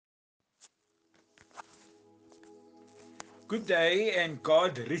Good day and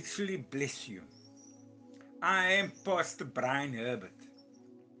God richly bless you. I am Pastor Brian Herbert.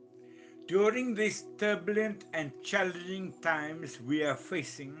 During these turbulent and challenging times we are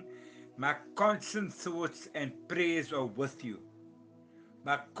facing, my constant thoughts and prayers are with you.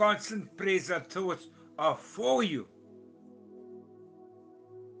 My constant prayers and thoughts are for you.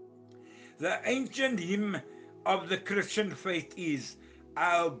 The ancient hymn of the Christian faith is,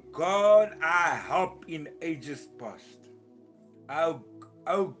 Our God, our help in ages past. Our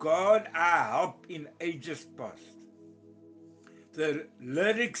God, our help in ages past. The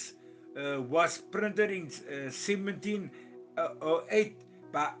lyrics was printed in 1708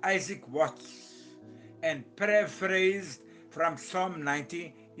 by Isaac Watts and paraphrased from Psalm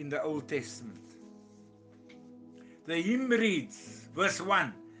 90 in the Old Testament. The hymn reads, verse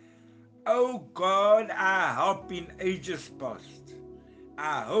 1, O God, our help in ages past,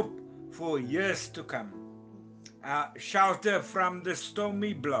 our hope for years to come, our shelter from the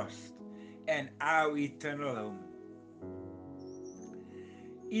stormy blast, and our eternal home.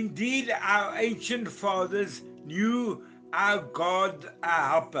 Indeed, our ancient fathers knew our God, our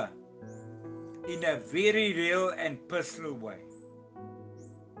helper, in a very real and personal way.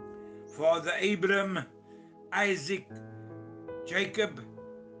 Father Abraham, Isaac, Jacob,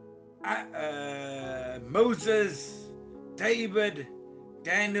 Moses, David,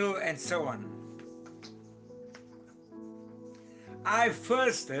 Daniel, and so on. I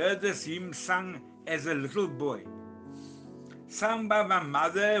first heard this hymn sung as a little boy, sung by my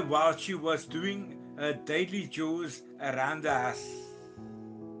mother while she was doing her daily chores around the house.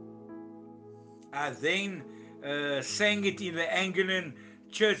 I then sang it in the Anglican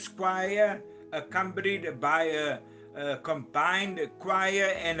church choir, accompanied by a combined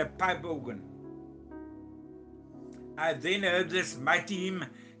choir and a pipe organ. I then heard this mighty hymn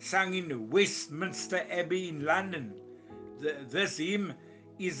sung in Westminster Abbey in London. This hymn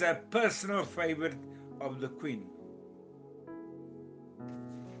is a personal favorite of the Queen.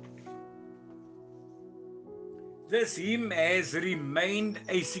 This hymn has remained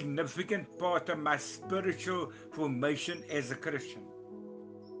a significant part of my spiritual formation as a Christian.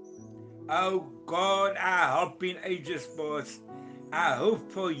 O God, our help in ages past, our hope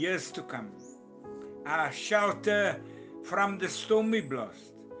for years to come, our shelter from the stormy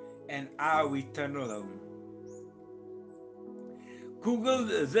blast, and our eternal home.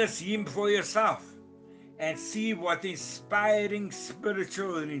 Google this hymn for yourself and see what inspiring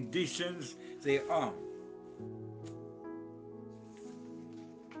spiritual renditions there are.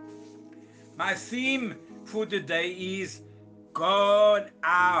 My theme for today is God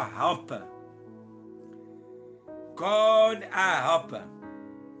our helper. God our helper.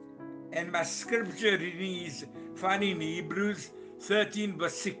 And my scripture reading is found in Hebrews 13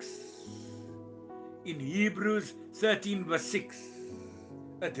 verse 6. In Hebrews 13 verse 6,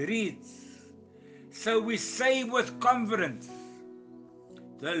 it reads, So we say with confidence,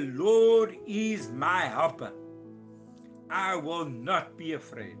 the Lord is my helper. I will not be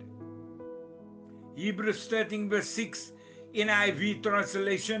afraid. Hebrews 13 verse 6, NIV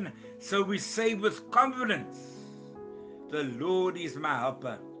translation, so we say with confidence, the Lord is my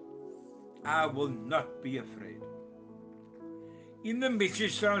helper. I will not be afraid. In the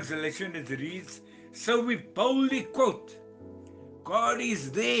Message translation it reads, so we boldly quote, God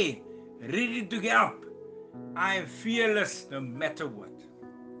is there, ready to help. I am fearless no matter what.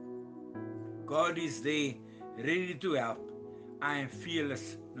 God is there, ready to help. I am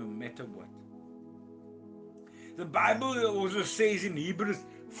fearless no matter what. The Bible also says in Hebrews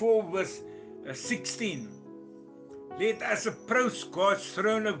 4 verse 16, let us approach God's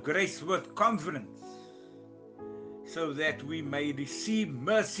throne of grace with confidence, so that we may receive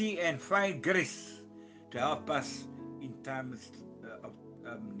mercy and find grace to help us in times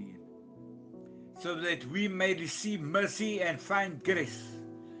of need. So that we may receive mercy and find grace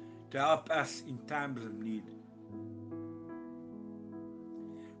to help us in times of need.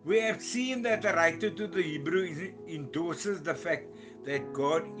 We have seen that the writer to the Hebrews endorses the fact that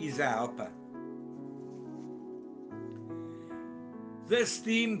God is a helper. This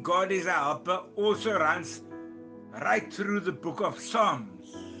theme, God is a helper, also runs right through the book of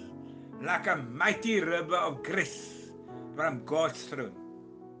Psalms, like a mighty river of grace from God's throne.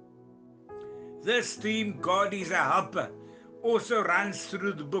 This theme, God is a helper, also runs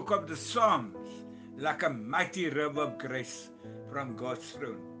through the book of the Psalms, like a mighty river of grace from God's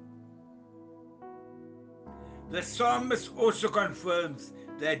throne. The psalmist also confirms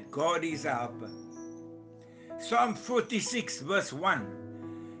that God is a helper. Psalm 46 verse 1,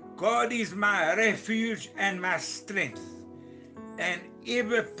 God is my refuge and my strength, an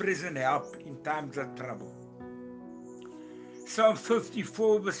ever-present help in times of trouble. Psalm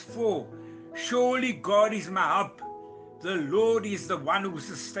 54 verse 4. Surely God is my help. The Lord is the one who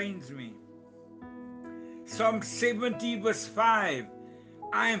sustains me. Psalm 70 verse 5.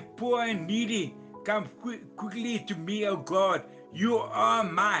 I am poor and needy. Come quickly to me, O God. You are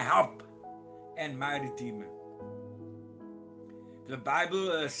my help and my Redeemer. The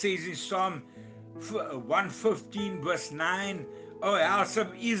Bible says in Psalm 115 verse 9, O house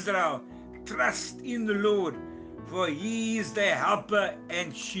of Israel, trust in the Lord, for he is their helper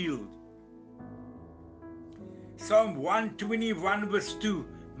and shield. Psalm 121 verse 2,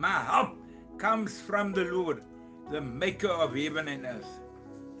 my help comes from the Lord, the maker of heaven and earth.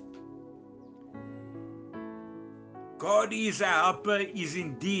 God is our helper is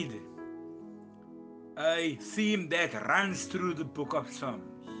indeed a theme that runs through the book of Psalms.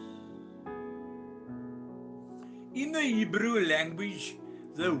 In the Hebrew language,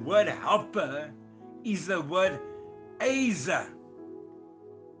 the word helper is the word Ayzer,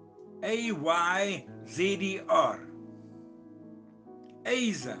 A-Y-Z-E-R,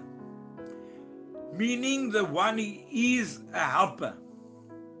 Ayzer, meaning the one who is a helper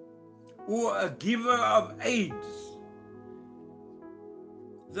or a giver of aids.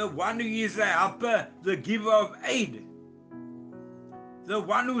 The one who is a helper, the giver of aid, the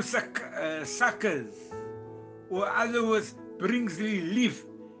one who succors, or other words, brings relief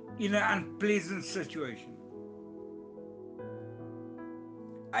in an unpleasant situation.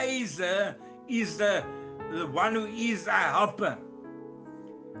 Ayzer is the one who is a helper,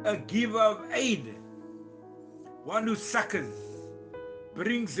 a giver of aid, one who succors,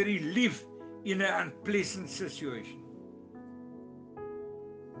 brings relief in an unpleasant situation.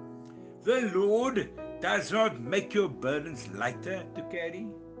 The Lord does not make your burdens lighter to carry.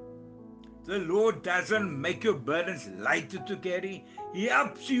 The Lord doesn't make your burdens lighter to carry. He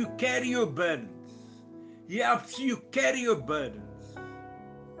helps you carry your burdens. He helps you carry your burdens.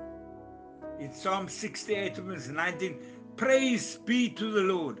 In Psalm 68 verse 19, praise be to the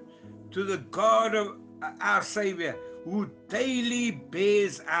Lord, to the God of our Savior, who daily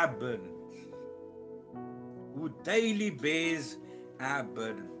bears our burdens. Who daily bears our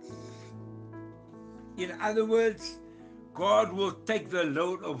burdens. In other words, God will take the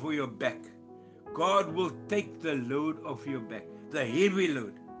load off your back. God will take the load off your back, the heavy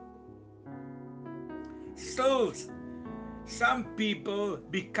load. Still, some people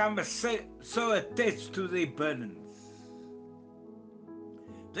become so attached to their burdens.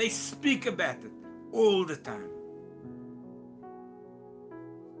 They speak about it all the time.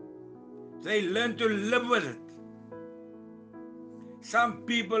 They learn to live with it. Some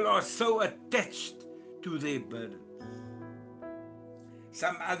people are so attached to their burdens.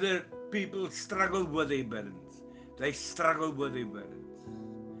 Some other people struggle with their burdens. They struggle with their burdens.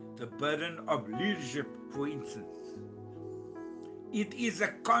 The burden of leadership, for instance. It is a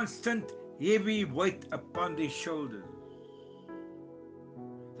constant heavy weight upon their shoulders.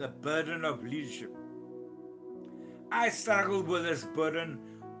 The burden of leadership. I struggle with this burden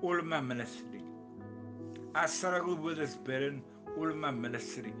all of my ministry. I struggle with this burden all of my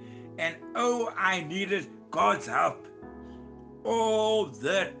ministry. And oh, I needed God's help all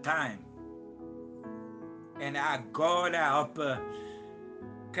the time. And our God, our helper,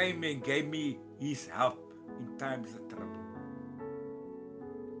 came and gave me his help in times of trouble.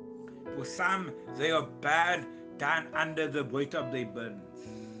 For some, they are bowed down under the weight of their burdens.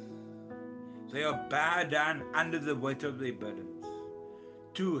 They are bowed down under the weight of their burdens.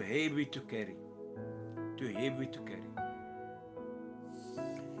 Too heavy to carry. Too heavy to carry.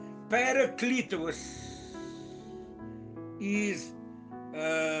 Parakletos is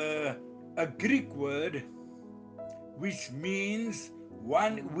a Greek word which means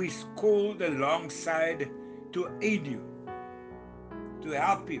one who is called alongside to aid you, to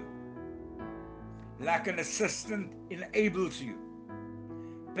help you, like an assistant enables you.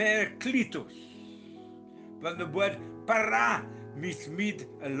 Parakletos, from the word para, means meet,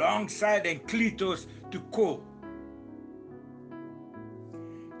 alongside, and kletos, to call.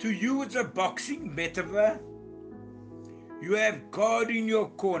 To use a boxing metaphor, you have God in your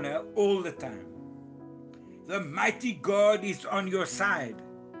corner all the time. The mighty God is on your side.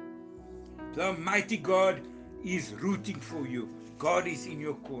 The mighty God is rooting for you. God is in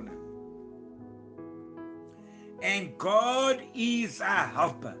your corner. And God is a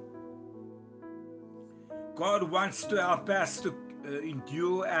helper. God wants to help us to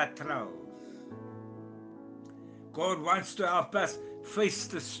endure our trials. God wants to help us face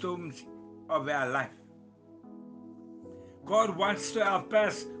the storms of our life. God wants to help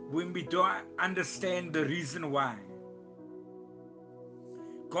us when we don't understand the reason why.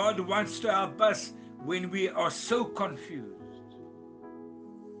 God wants to help us when we are so confused.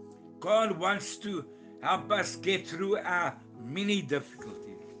 God wants to help us get through our many difficulties.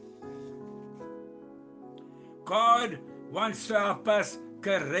 God wants to help us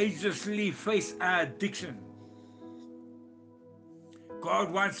courageously face our addiction.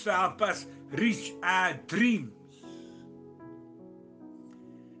 God wants to help us reach our dreams.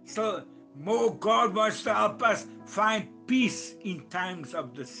 So more, God wants to help us find peace in times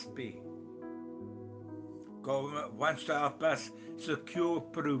of despair. God wants to help us secure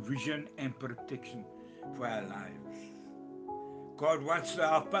provision and protection for our lives. God wants to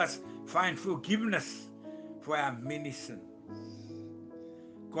help us find forgiveness for our many sins.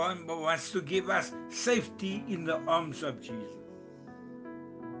 God wants to give us safety in the arms of Jesus.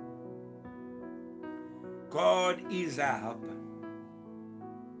 God is our helper.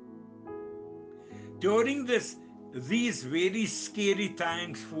 During these very scary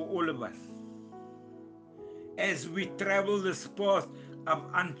times for all of us, as we travel this path of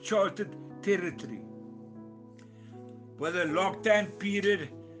uncharted territory, with a lockdown period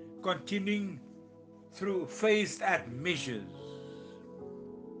continuing through phased out measures,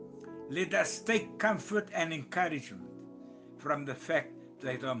 let us take comfort and encouragement from the fact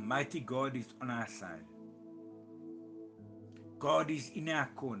that Almighty God is on our side. God is in our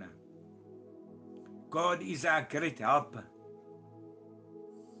corner. God is our great helper.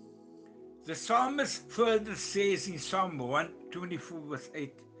 The psalmist further says in Psalm 124 verse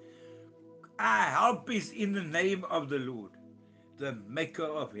 8, our help is in the name of the Lord, the maker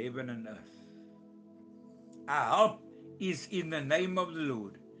of heaven and earth. Our help is in the name of the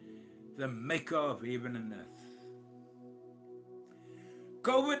Lord, the maker of heaven and earth.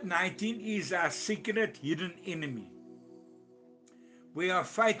 COVID-19 is our secret hidden enemy. We are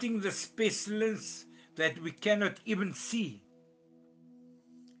fighting this pestilence that we cannot even see.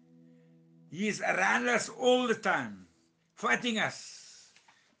 He is around us all the time, fighting us.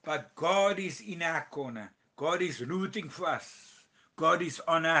 But God is in our corner. God is rooting for us. God is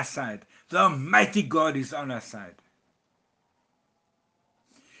on our side. The Almighty God is on our side.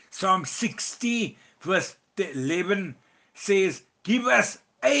 Psalm 60 verse 11 says, give us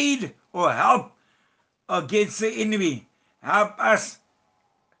aid or help against the enemy. Help us,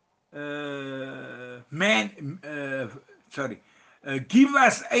 give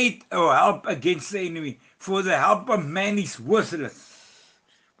us aid or help against the enemy. For the help of man is worthless.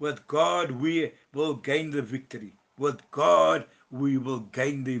 With God we will gain the victory. With God we will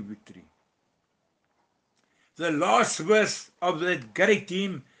gain the victory. The last verse of that great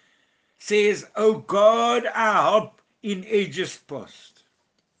hymn says, O God, our help in ages past,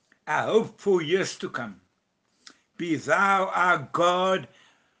 our hope for years to come. Be thou our God,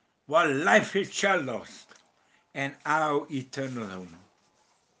 while life it shall last, and our eternal home.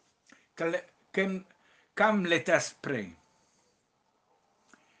 Come, let us pray.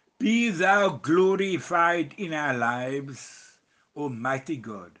 Be thou glorified in our lives, Almighty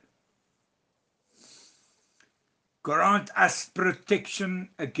God. Grant us protection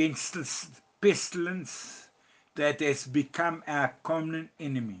against this pestilence that has become our common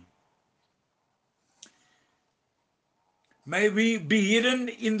enemy. May we be hidden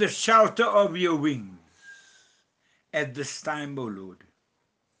in the shelter of your wings at this time, O Lord.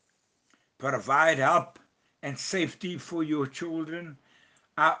 Provide help and safety for your children.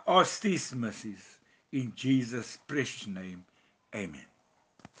 I ask these mercies in Jesus' precious name. Amen.